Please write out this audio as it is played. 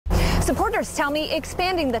Supporters tell me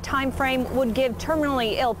expanding the time frame would give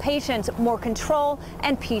terminally ill patients more control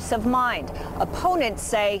and peace of mind. Opponents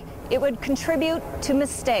say it would contribute to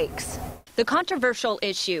mistakes. The controversial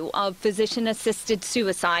issue of physician-assisted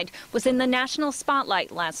suicide was in the national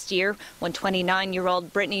spotlight last year when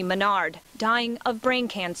 29-year-old Brittany Menard, dying of brain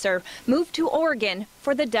cancer, moved to Oregon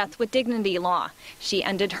for the Death with Dignity law. She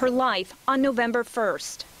ended her life on November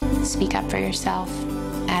 1st. Speak up for yourself.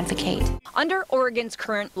 Advocate. Under Oregon's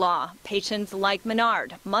current law, patients like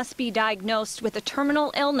Menard must be diagnosed with a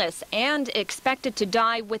terminal illness and expected to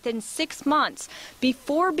die within 6 months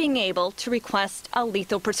before being able to request a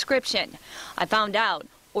lethal prescription. I found out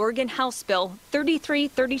Oregon House Bill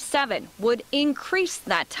 3337 would increase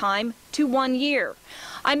that time to 1 year.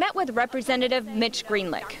 I met with Representative Mitch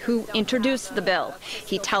Greenlick, who introduced the bill.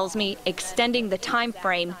 He tells me extending the time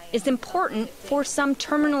frame is important for some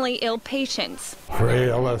terminally ill patients. For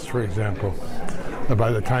ALS, for example,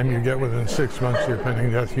 by the time you get within 6 months of your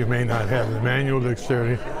pending death, you may not have the manual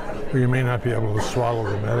dexterity, or you may not be able to swallow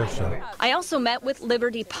the medicine. I also met with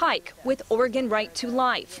Liberty Pike with Oregon Right to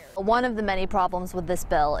Life. One of the many problems with this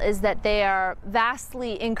bill is that they are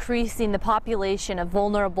vastly increasing the population of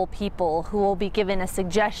vulnerable people who will be given a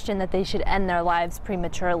suggestion that they should end their lives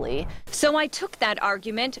prematurely. So I took that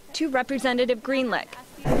argument to Representative Greenlick.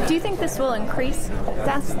 Do you think this will increase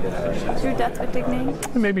deaths through Death with Dignity?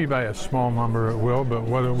 Maybe by a small number it will, but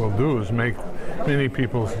what it will do is make many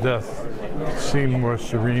people's death seem more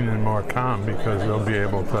serene and more calm because they'll be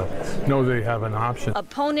able to know they have an option.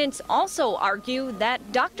 Opponents also argue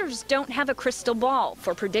that doctors don't have a crystal ball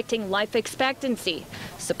for predicting life expectancy.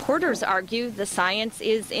 Supporters argue the science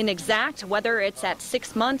is inexact, whether it's at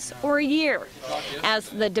 6 months or a year. As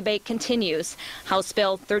the debate continues, House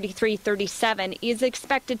Bill 3337 is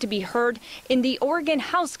expected to be heard in the Oregon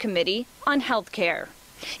House Committee on Health Care.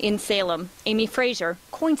 In Salem, Amy Frazier,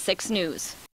 KOIN 6 News.